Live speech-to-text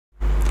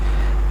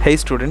Hey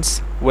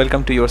students,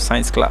 welcome to your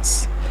science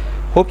class.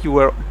 Hope you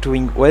are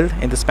doing well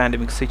in this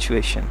pandemic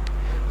situation.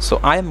 So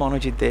I am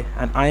Manojit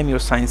and I am your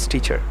science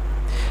teacher.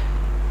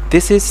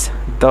 This is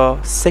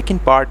the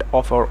second part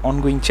of our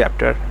ongoing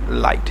chapter,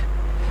 light.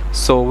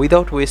 So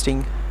without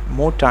wasting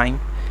more time,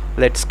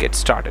 let's get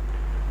started.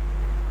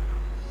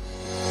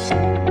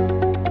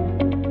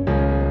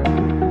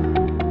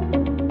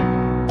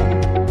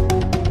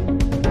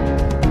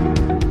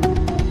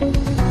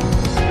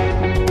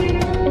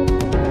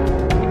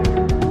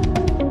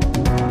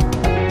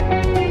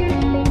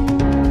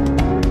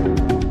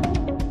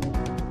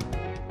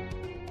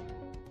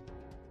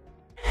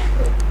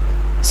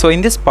 So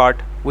in this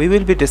part, we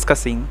will be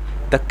discussing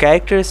the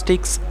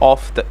characteristics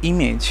of the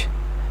image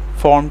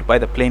formed by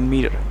the plane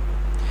mirror.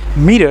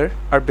 Mirror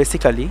are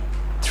basically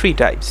three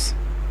types.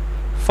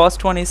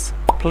 First one is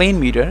plane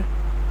mirror,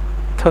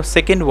 the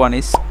second one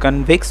is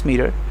convex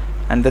mirror,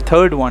 and the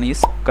third one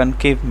is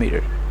concave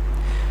mirror.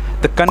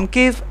 The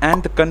concave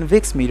and the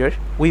convex mirror,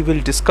 we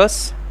will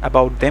discuss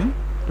about them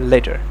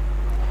later.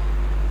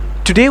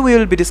 Today we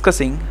will be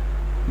discussing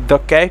the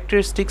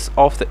characteristics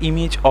of the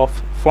image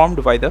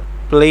formed by the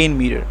plane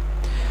mirror.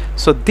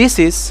 So this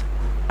is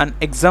an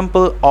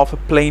example of a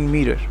plane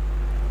mirror.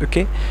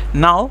 Okay,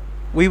 now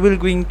we will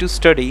going to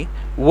study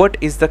what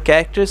is the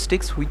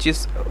characteristics which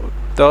is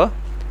the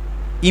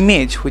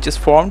image which is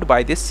formed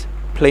by this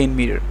plane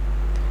mirror.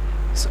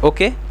 So,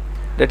 okay,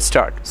 let's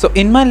start. So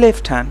in my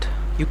left hand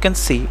you can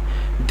see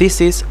this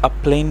is a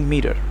plane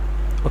mirror,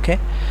 okay,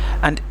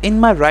 and in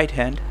my right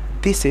hand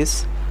this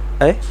is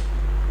a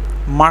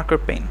marker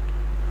pen.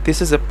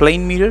 This is a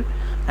plane mirror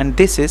and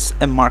this is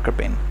a marker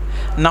pen.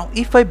 Now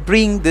if I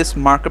bring this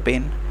marker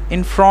pen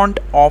in front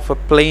of a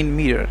plane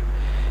mirror,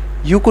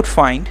 you could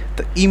find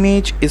the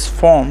image is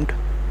formed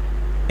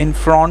in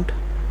front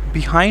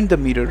behind the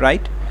mirror,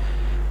 right?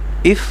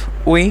 If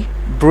we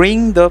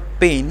bring the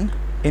pen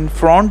in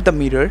front the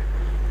mirror,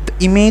 the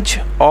image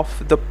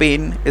of the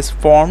pen is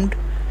formed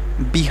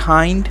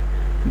behind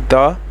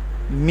the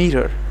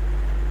mirror,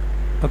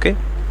 okay,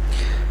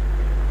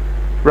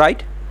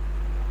 right?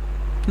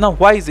 Now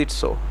why is it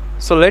so?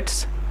 So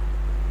let's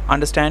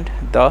understand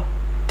the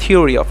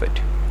theory of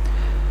it.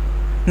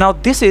 Now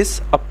this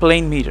is a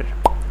plane mirror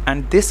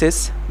and this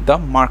is the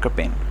marker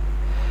pen.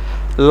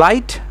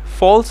 Light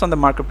falls on the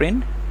marker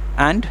pen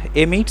and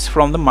emits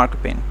from the marker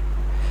pen,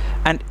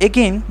 and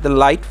again the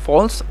light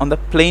falls on the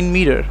plane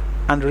mirror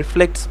and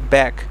reflects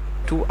back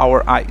to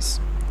our eyes,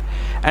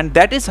 and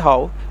that is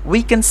how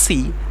we can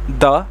see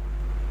the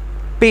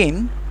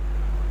pen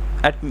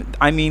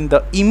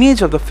the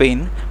image of the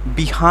pen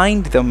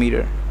behind the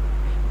mirror,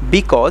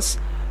 because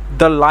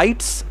the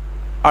lights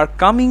are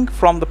coming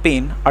from the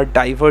pen are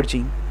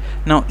diverging.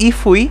 Now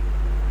if we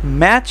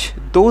match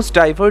those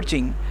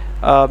diverging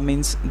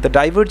the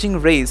diverging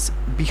rays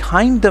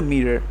behind the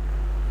mirror,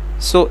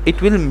 so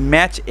it will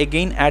match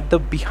again at the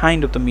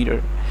behind of the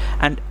mirror,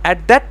 and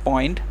at that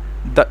point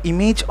the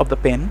image of the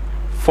pen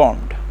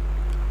formed.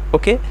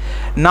 Okay,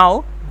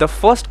 now the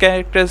first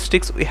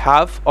characteristics we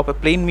have of a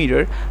plane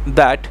mirror,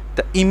 that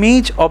the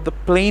image of the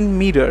plane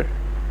mirror,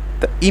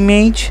 the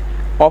image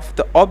of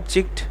the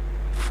object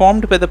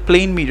formed by the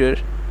plane mirror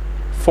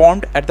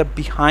formed at the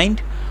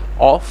behind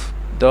of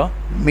the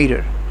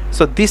mirror.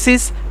 So this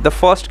is the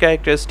first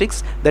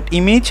characteristics, that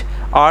images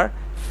are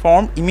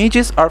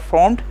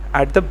formed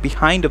at the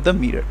behind of the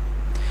mirror.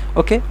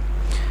 Okay,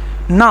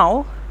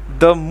 now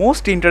the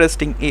most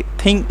interesting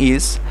thing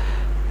is,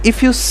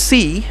 if you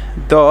see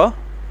the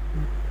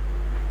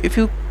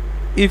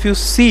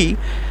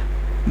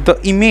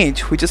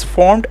image which is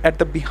formed at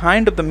the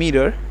behind of the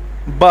mirror,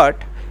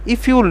 but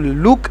if you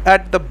look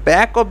at the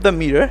back of the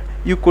mirror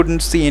you couldn't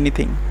see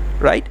anything,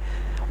 right?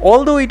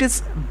 Although it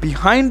is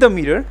behind the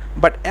mirror,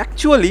 but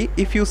actually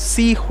if you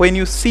see, when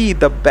you see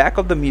the back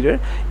of the mirror,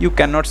 you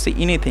cannot see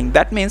anything.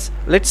 That means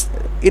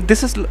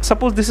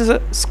suppose this is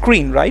a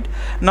screen, right?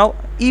 Now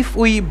if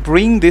we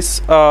bring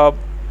this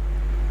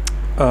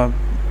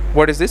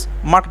what is this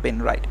marker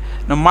pen, right?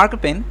 Now marker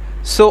pen,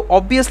 so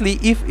obviously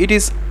if it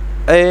is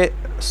a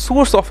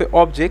source of an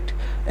object,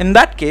 in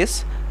that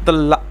case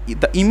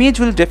the image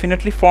will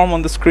definitely form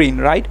on the screen,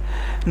 right?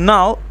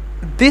 Now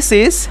this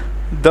is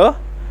the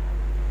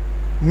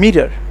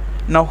mirror.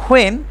 Now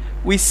when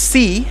we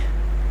see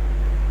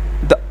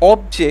the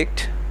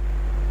object,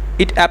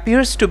 it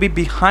appears to be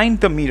behind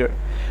the mirror,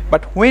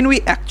 but when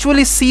we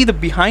actually see the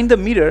behind the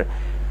mirror,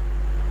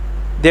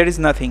 there is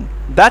nothing.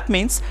 That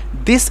means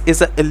this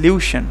is an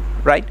illusion,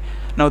 right?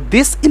 Now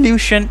this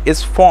illusion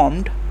is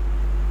formed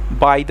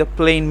by the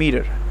plane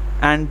mirror,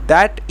 and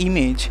that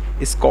image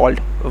is called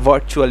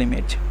virtual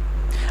image.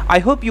 I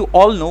hope you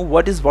all know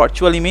what is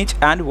virtual image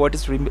and what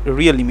is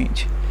real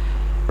image,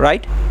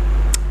 right?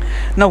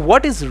 Now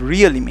what is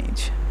real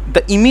image?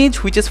 The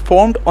image which is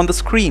formed on the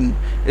screen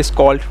is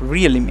called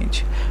real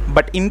image,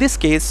 but in this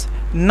case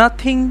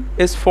nothing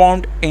is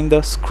formed in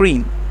the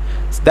screen.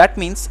 So that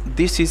means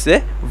this is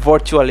a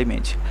virtual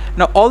image.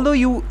 Now although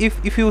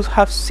if you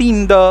have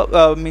seen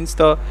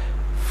the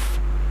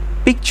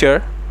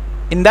picture,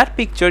 in that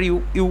picture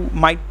you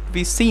might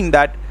be seen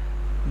that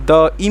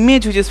the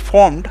image which is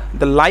formed,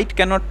 the light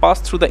cannot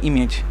pass through the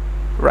image,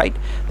 right?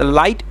 The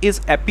light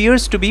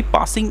appears to be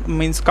passing,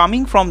 means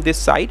coming from this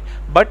side,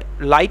 but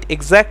light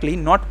exactly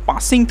not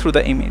passing through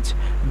the image.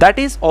 That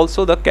is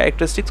also the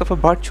characteristics of a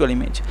virtual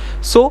image.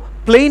 So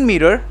plane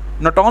mirror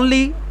not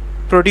only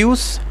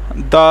produce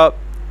the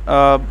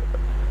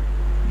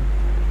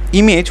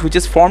image which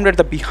is formed at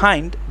the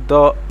behind,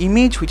 the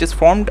image which is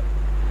formed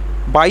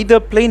by the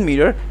plane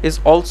mirror is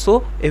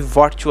also a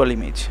virtual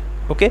image.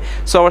 Okay,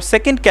 so our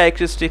second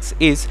characteristics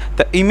is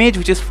the image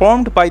which is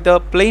formed by the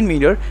plane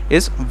mirror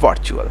is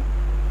virtual.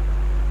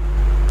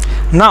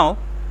 Now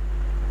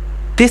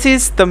this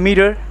is the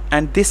mirror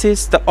and this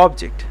is the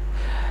object.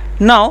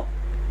 Now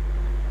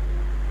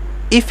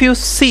if you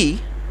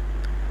see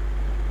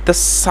the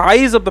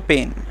size of the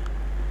pane,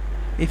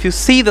 if you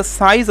see the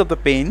size of the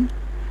pane,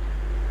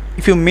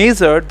 if you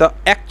measure the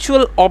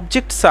actual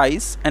object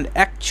size and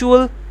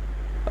actual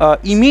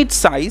image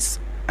size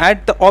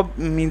at the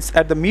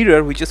at the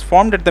mirror which is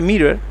formed at the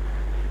mirror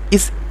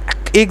is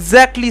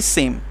exactly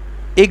same.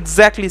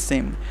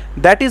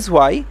 That is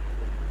why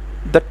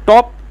the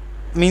top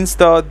means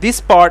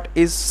this part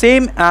is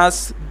same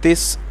as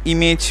this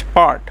image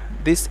part,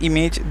 this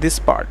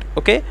part.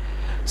 Okay,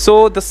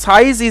 so the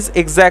size is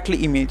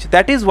exactly image.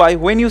 That is why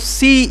when you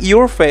see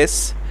your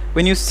face,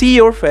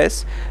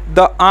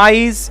 the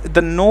eyes,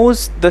 the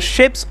nose, the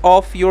shapes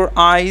of your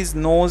eyes,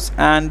 nose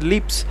and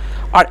lips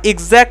are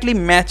exactly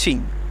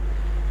matching,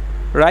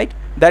 right?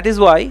 That is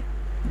why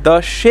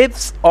the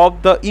shapes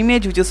of the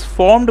image which is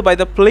formed by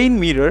the plane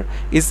mirror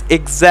is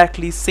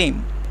exactly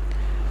same.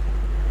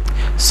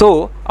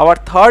 So our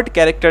third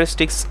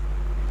characteristics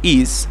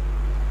is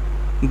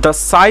the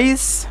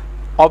size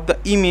of the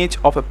image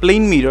of a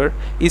plane mirror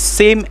is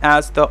same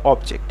as the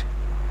object.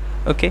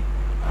 Okay,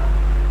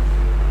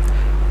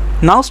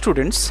 now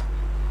students,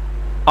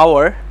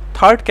 our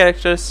third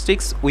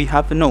characteristics we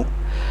have to know.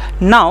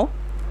 Now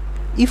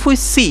if we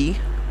see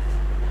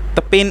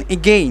the pen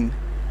again,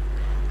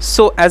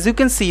 so as you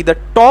can see, the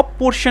top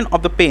portion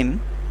of the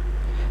pen,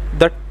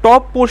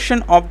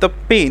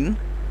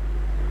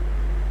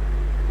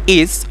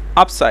 is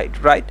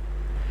upside, right?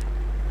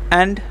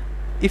 And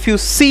if you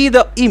see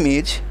the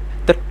image,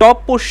 the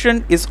top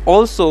portion is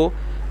also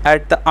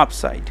at the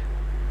upside,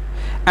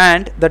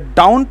 and the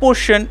down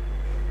portion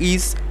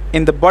is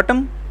in the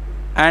bottom,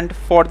 and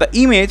for the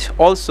image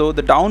also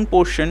the down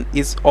portion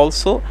is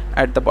also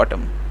at the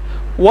bottom.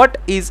 What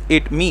is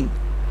it mean?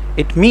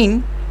 It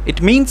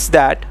means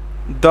that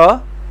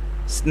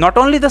not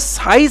only the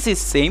size is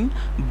same,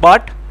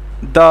 but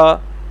the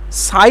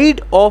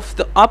side of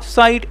the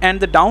upside and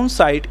the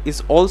downside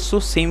is also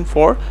same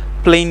for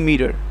plane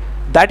mirror.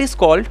 That is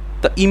called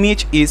the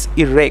image is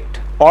erect,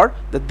 or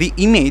the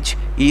image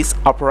is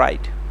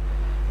upright.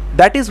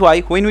 That is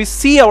why when we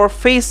see our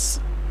face,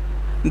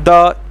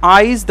 the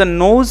eyes, the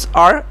nose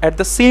are at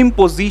the same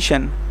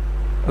position.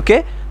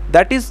 Okay,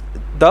 that is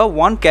the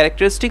one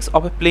characteristics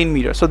of a plane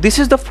mirror. So this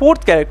is the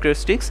fourth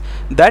characteristics,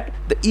 that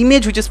the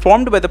image which is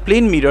formed by the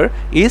plane mirror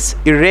is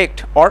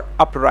erect or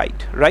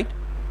upright, right?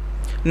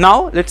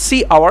 Now let's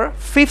see our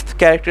fifth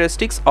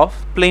characteristics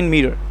of plane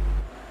mirror.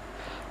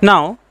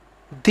 Now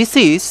this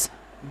is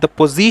the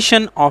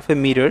position of a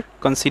mirror.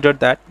 Consider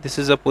that this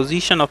is a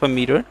position of a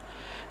mirror.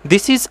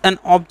 This is an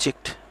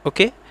object.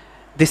 Okay,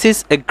 this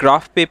is a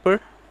graph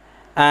paper,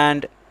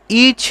 and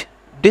each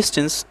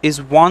distance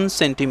is 1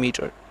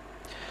 centimeter.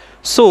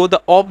 So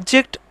the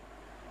object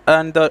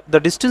and the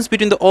distance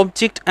between the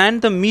object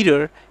and the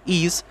mirror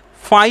is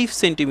 5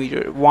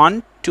 centimeter.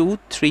 1 2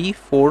 3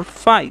 4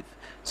 5.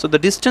 So the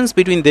distance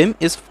between them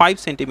is 5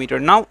 centimeter.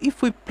 Now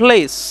if we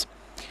place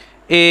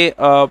a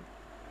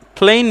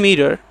plane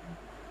mirror,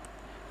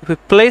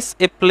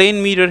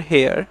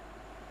 here,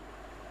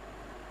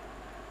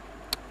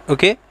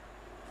 okay,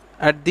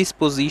 at this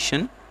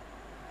position,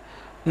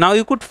 now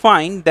you could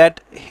find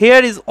that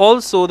here is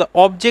also the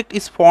object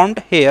is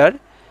formed here,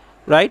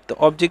 right? The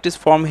object is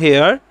formed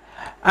here,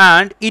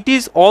 and it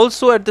is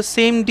also at the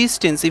same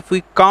distance if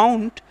we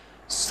count.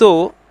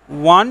 So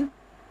 1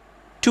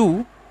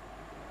 2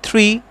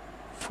 3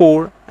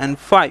 4 and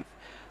 5.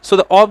 So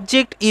the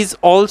object is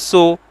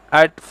also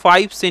at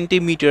 5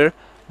 centimeter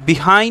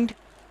behind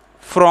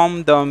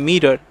from the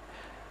mirror.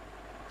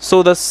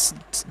 So the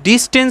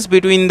distance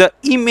between the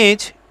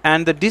image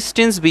and the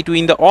distance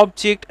between the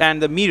object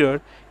and the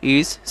mirror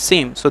is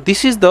same. So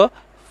this is the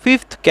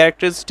fifth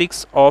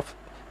characteristics of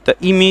the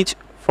image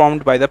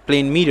formed by the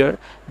plane mirror,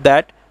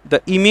 that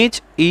the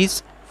image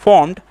is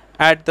formed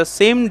at the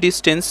same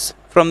distance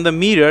from the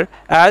mirror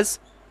as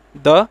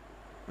the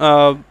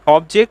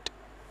object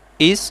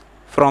is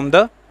from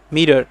the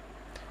mirror.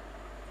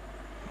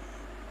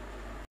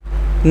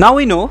 Now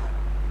we know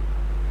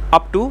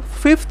up to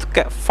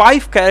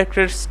 5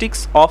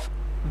 characteristics of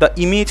the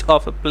image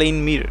of a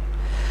plane mirror.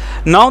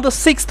 Now the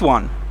sixth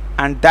one,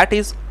 and that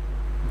is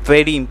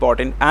very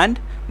important, and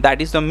that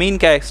is the main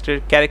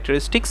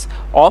characteristics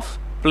of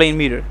plane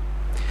mirror.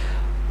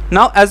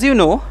 Now as you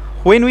know,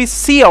 when we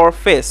see our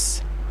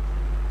face,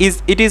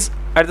 it is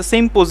at the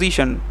same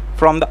position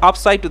from the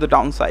upside to the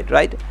downside,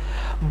 right?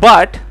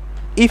 But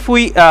if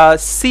we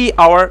see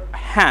our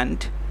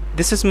hand,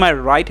 this is my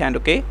right hand,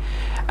 okay,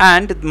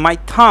 and my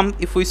thumb,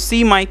 if we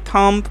see my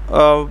thumb,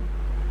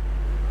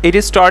 it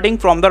is starting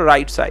from the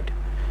right side.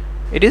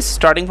 It is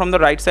starting from the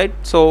right side.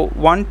 So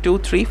 1 2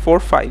 3 4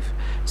 5.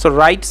 So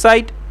right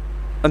side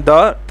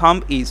the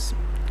thumb is.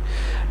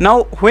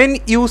 Now when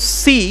you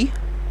see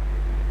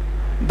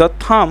the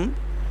thumb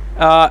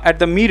at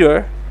the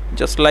mirror,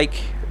 just like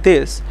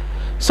this,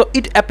 so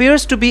it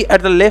appears to be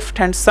at the left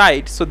hand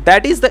side. So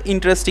that is the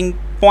interesting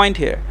point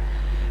here.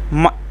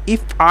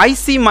 If I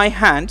see my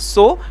hand,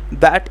 so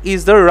that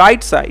is the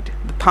right side,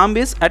 the thumb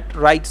is at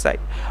right side.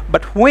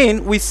 But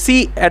when we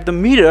see at the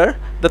mirror,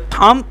 the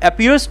thumb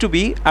appears to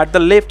be at the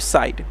left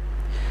side.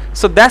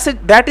 So that's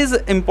it. That is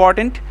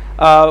important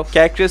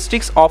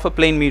characteristics of a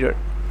plane mirror.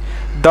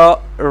 The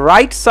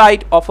right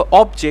side of an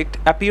object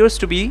appears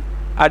to be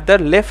at the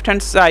left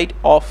hand side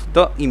of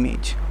the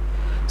image.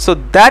 So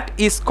that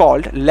is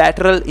called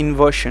lateral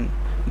inversion.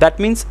 That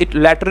means it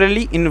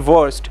laterally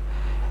inversed.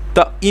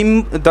 The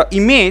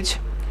image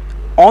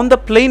on the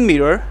plane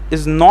mirror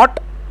is not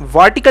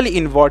vertically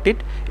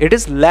inverted, it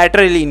is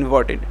laterally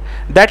inverted.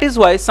 That is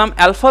why some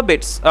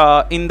alphabets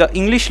in the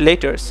English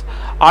letters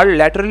are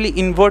laterally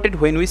inverted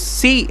when we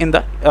see in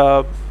the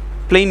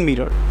plane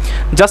mirror.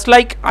 Just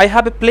like I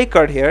have a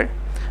placard here,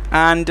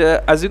 and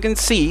as you can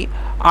see,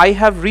 I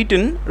have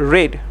written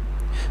red.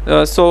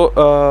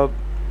 So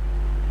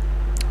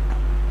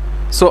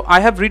I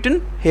have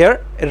written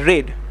here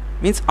red,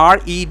 means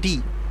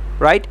R-E-D,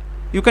 right?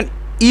 You can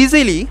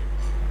easily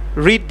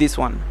read this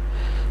one.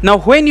 Now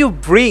when you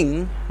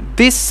bring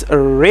this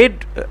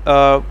red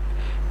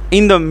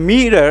in the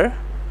mirror,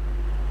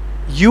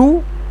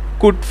 you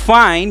could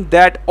find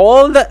that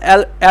all the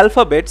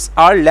alphabets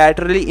are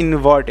laterally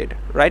inverted,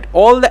 right?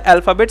 All the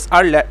alphabets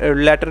are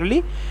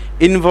laterally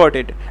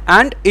inverted,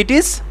 and it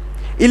is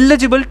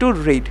illegible to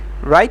read,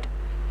 right?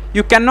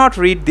 You cannot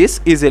read this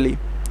easily.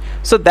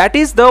 So that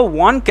is the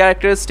one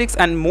characteristics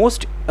and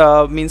most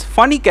means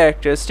funny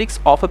characteristics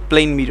of a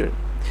plane mirror.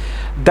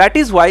 That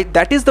is why,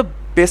 that is the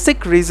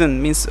basic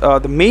reason, means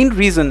the main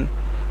reason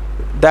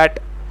that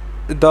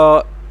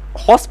the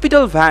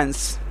hospital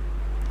vans,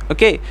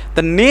 okay,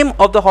 the name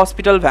of the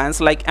hospital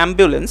vans like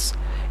ambulance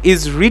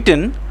is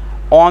written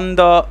on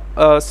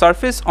the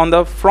surface on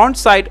the front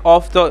side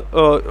of the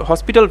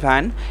hospital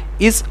van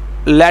is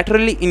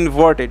laterally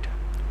inverted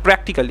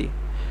practically,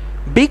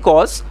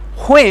 because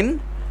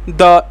when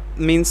the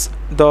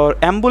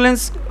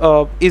ambulance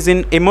is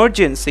in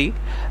emergency,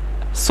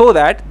 so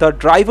that the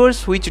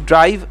drivers which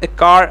drive a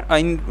car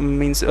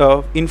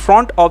in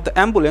front of the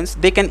ambulance,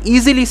 they can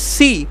easily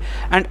see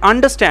and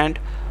understand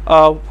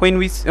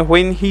when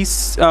he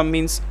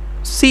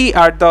see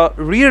at the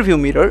rear view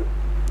mirror,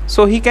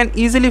 so he can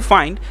easily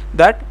find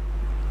that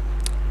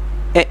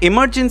an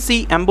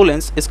emergency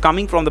ambulance is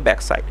coming from the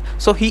back side,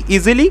 so he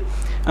easily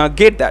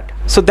get that.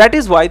 So that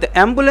is why the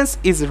ambulance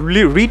is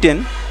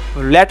written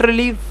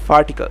laterally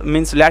vertical,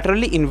 means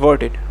laterally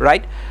inverted,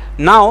 right?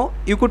 Now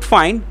you could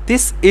find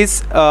this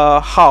is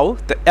how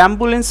the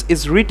ambulance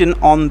is written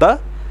on the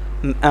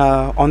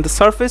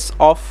surface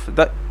of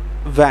the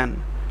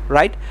van,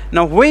 right?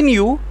 Now when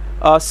you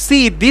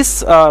see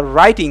this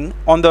writing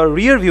on the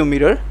rear view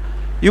mirror,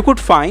 you could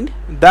find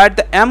that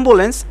the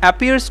ambulance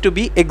appears to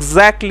be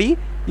exactly,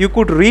 you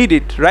could read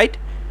it, right?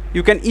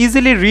 You can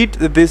easily read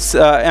this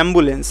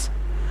ambulance.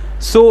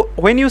 So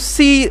when you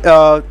see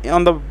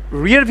on the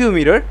rear view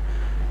mirror,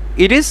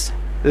 it is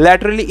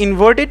laterally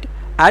inverted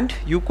and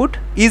you could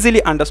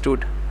easily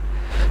understood.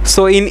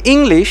 So in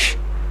English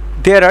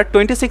there are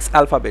 26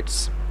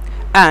 alphabets,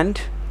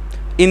 and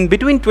in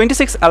between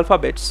 26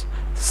 alphabets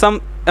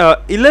some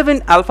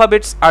 11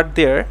 alphabets are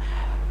there.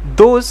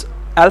 Those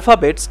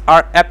alphabets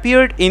are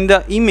appeared in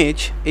the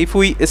image. If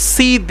we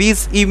see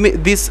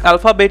these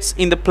alphabets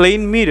in the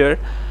plane mirror,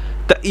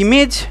 the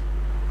image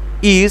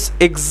is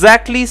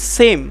exactly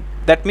same.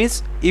 That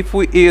means if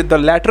we the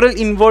lateral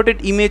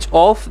inverted image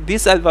of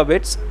these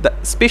alphabets, the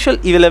special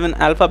 11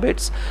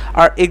 alphabets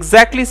are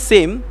exactly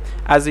same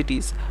as it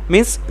is,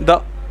 means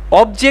the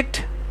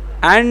object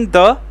and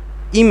the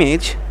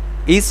image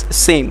is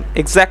same,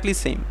 exactly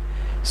same.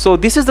 So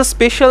this is the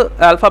special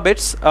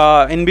alphabets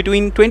in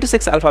between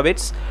 26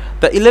 alphabets.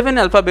 The 11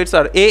 alphabets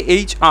are A,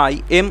 H,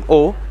 I, M,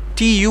 O,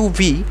 T, U,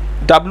 V,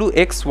 W,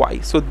 X, Y.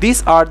 So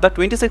these are the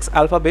 26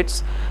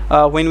 alphabets.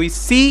 When we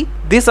see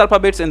these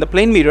alphabets in the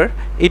plane mirror,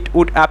 it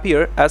would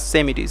appear as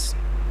same it is.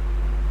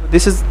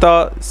 This is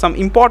the some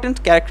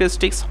important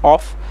characteristics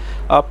of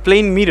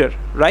plane mirror,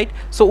 right?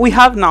 So we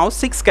have now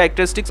 6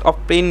 characteristics of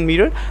plane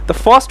mirror. The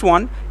first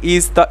one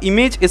is the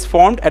image is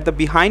formed at the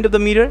behind of the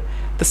mirror.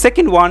 The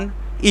second one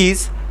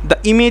is the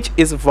image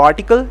is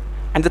vertical,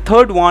 and the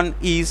third one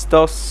is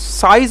the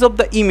size of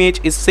the image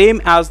is same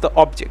as the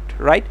object,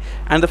 right?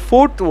 And the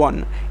fourth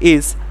one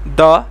is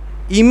the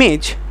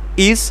image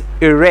is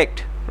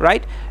erect,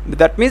 right?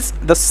 That means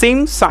the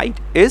same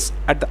side is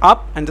at the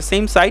up and the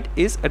same side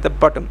is at the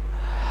bottom.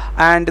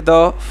 And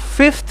the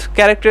fifth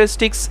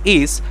characteristics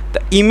is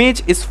the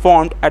image is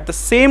formed at the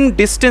same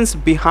distance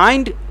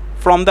behind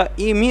from the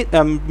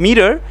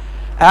mirror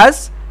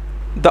as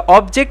the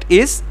object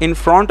is in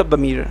front of the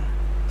mirror.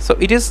 So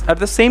it is at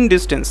the same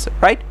distance,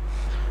 right?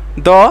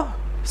 The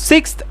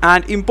sixth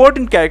and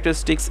important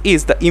characteristics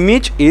is the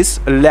image is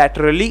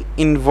laterally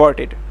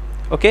inverted.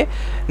 Okay,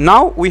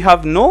 now we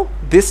have know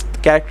this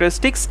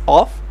characteristics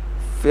of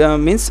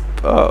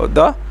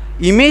the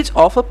image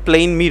of a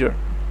plane mirror.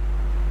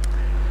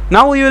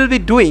 Now we will be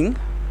doing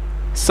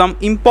some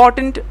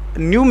important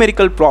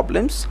numerical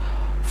problems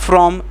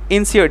from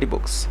NCERT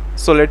books.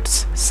 So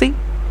let's see.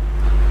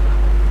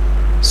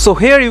 So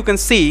here you can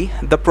see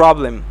the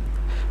problem.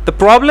 The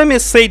problem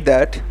is said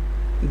that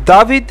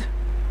David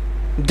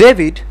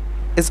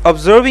is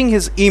observing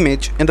his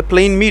image in the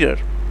plane mirror,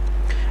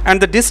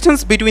 and the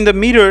distance between the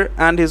mirror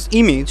and his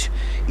image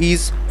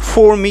is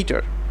 4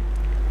 meters.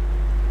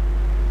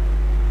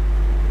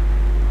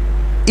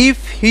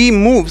 If he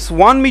moves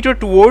 1 meter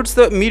towards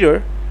the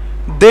mirror,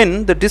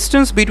 then the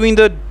distance between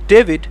the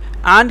David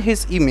and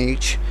his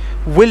image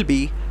will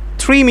be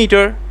 3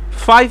 meter,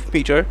 5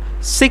 meter,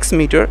 6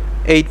 meter,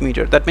 8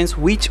 meter. That means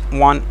which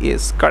one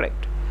is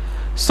correct.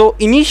 So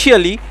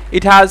initially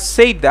it has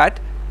said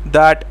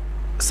that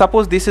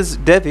suppose this is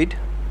David.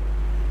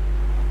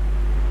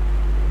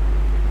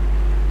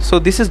 So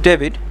this is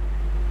David.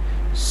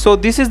 So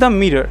this is the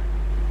mirror.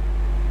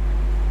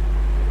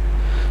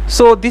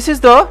 So this is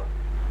the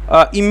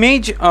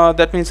image,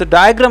 that means a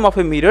diagram of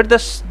a mirror.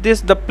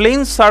 The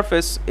plane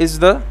surface is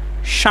the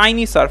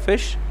shiny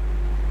surface,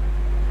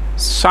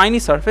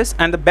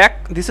 and the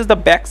back, this is the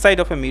back side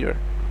of a mirror.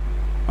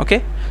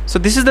 Okay, so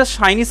this is the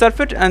shiny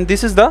surface and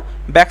this is the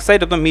back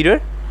side of the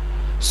mirror.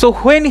 So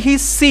when he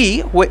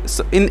see,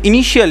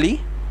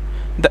 initially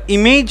the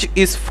image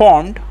is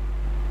formed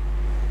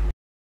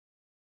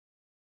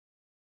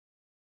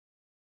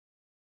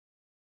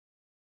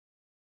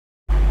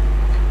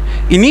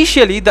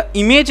Initially, the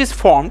image is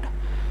formed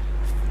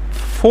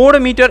 4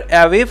 meters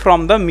away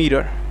from the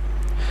mirror.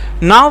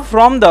 Now,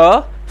 from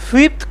the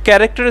fifth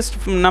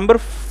characteristic, number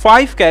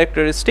 5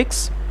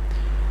 characteristics,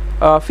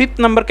 fifth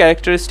number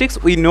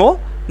characteristics, we know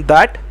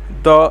that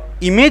the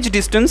image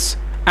distance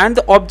and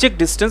the object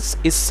distance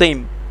is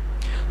same.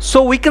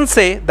 So we can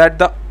say that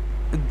the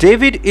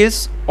David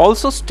is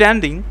also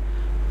standing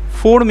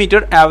 4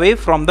 meters away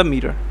from the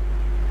mirror.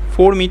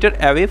 4 meters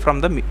away from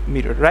the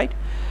mirror, right?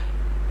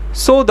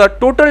 So the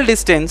total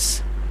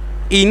distance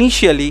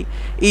initially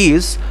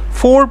is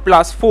 4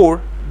 plus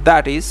 4,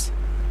 that is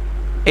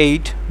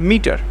 8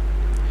 meters.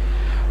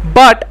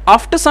 But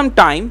after some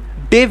time,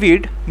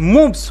 David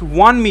moves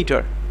 1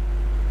 meter.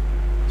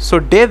 So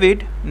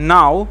David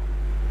now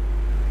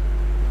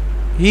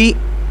he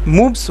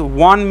moves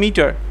 1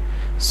 meter.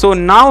 So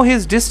now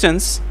his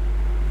distance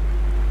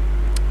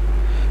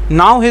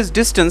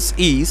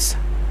is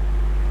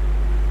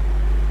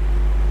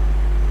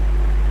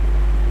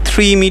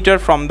 3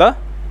 meters from the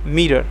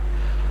mirror,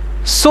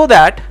 so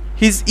that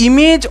his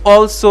image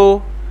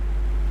also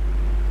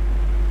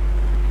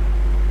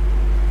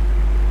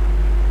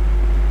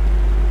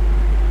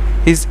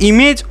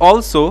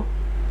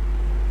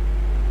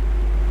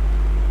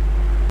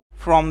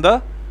from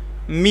the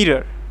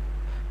mirror,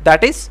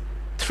 that is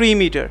 3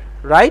 meters,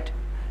 right?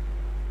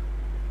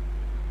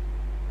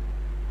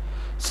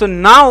 So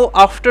now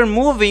after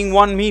moving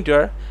 1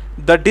 meter,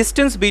 the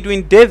distance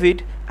between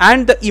David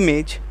and the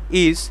image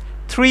is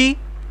 3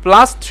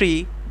 plus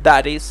 3,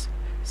 that is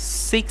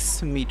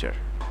 6 meters.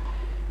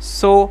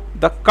 So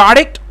the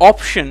correct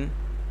option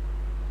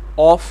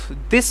of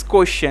this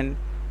question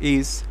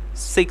is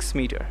 6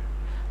 meters.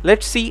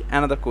 Let's see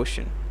another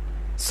question.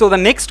 So the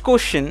next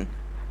question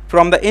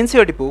from the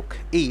NCERT book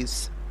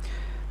is,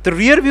 the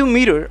rear view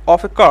mirror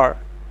of a car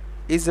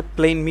is a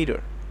plane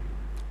mirror.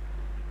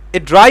 A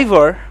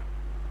driver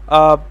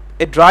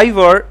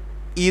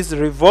is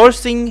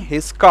reversing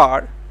his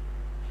car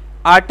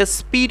at a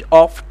speed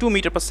of 2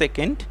 meters per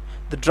second.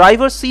 The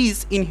driver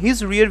sees in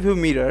his rear view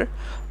mirror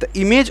the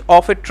image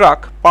of a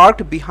truck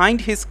parked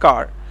behind his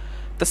car.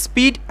 The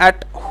speed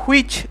at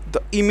which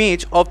the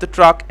image of the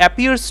truck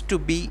appears to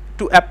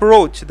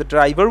approach the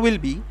driver will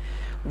be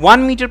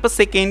 1 meter per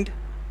second,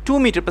 2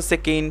 meters per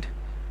second,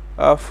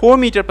 4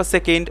 meters per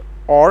second,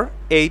 or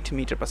 8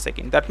 meters per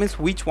second. That means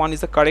which one is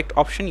the correct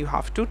option, you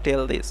have to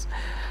tell this.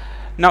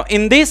 Now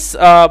in this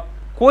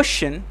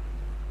question,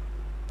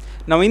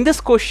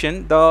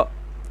 the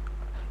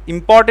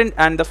important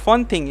and the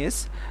fun thing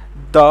is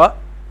the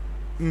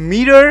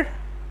mirror.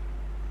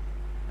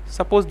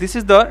 Suppose this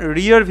is the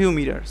rear view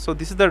mirror. So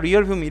this is the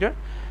rear view mirror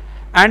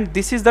and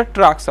this is the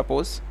truck,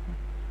 suppose.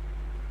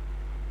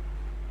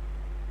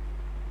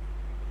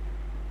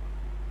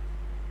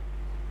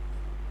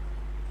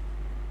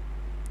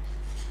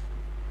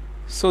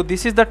 So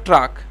this is the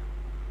truck,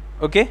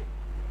 okay?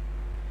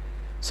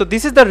 So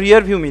this is the rear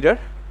view mirror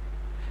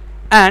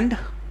and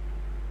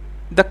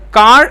the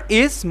car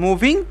is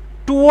moving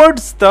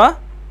towards the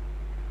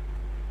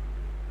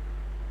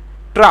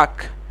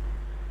truck.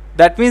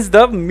 That means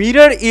the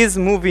mirror is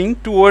moving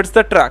towards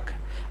the truck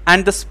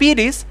and the speed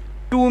is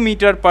 2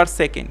 meter per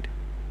second.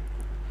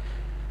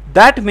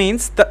 That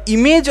means the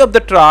image of the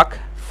truck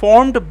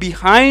formed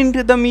behind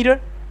the mirror,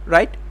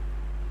 right?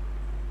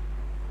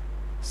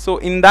 So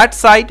in that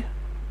side,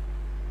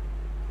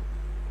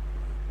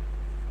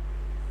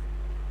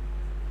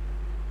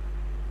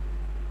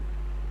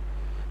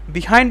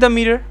 behind the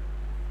mirror,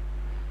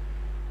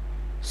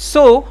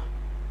 so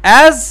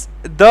as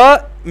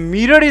the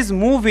mirror is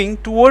moving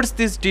towards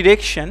this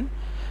direction,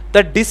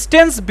 the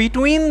distance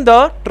between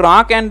the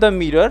truck and the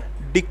mirror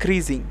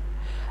decreasing,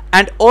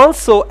 and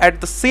also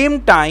at the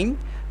same time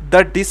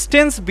the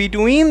distance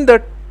between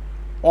the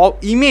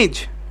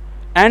image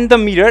and the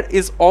mirror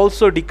is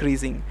also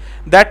decreasing.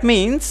 That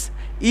means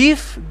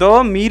if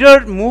the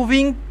mirror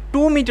moving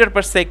 2 meter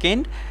per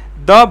second,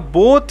 the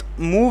both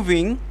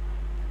moving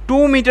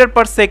 2 meter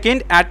per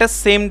second at the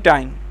same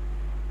time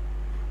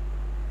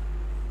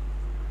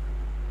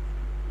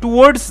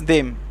towards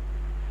them,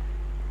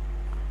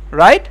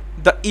 right?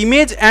 The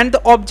image and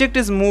the object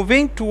is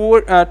moving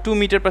toward 2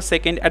 meter per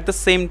second at the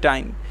same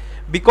time,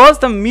 because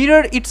the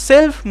mirror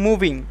itself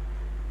moving,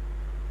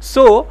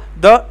 so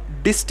the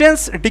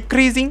distance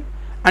decreasing,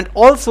 and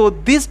also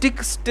this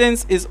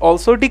distance is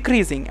also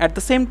decreasing at the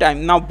same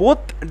time. Now both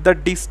the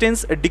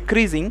distance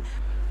decreasing,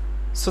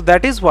 so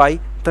that is why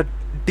the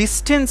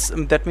distance,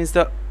 that means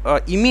the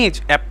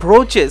image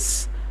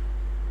approaches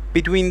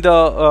between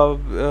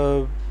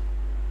the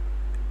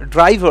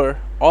driver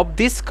of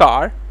this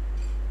car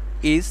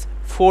is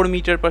 4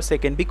 meter per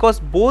second, because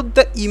both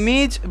the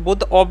image, both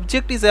the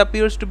object is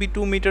appears to be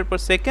 2 meter per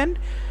second,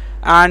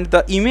 and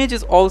the image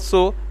is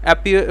also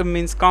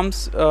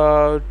comes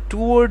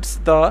towards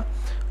the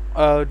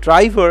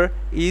driver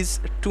is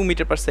 2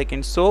 meter per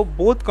second. So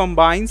both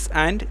combines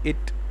and it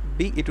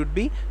would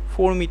be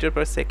 4 meter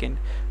per second.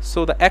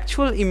 So the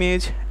actual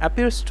image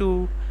appears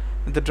to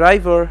the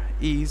driver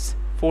is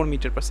 4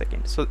 meter per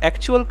second. So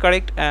actual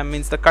correct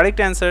means the correct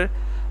answer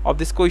of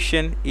this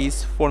question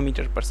is 4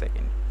 meter per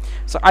second.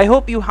 So I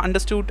hope you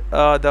understood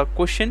the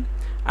question,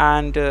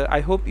 and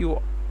I hope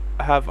you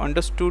have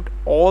understood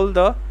all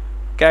the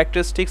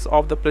characteristics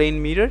of the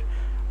plane mirror.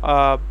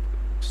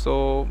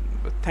 So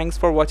thanks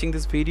for watching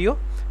this video,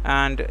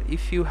 and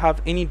if you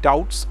have any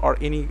doubts or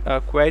any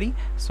query,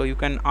 so you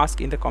can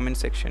ask in the comment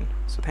section.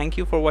 So thank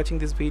you for watching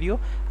this video,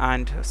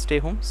 and stay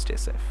home, stay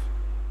safe.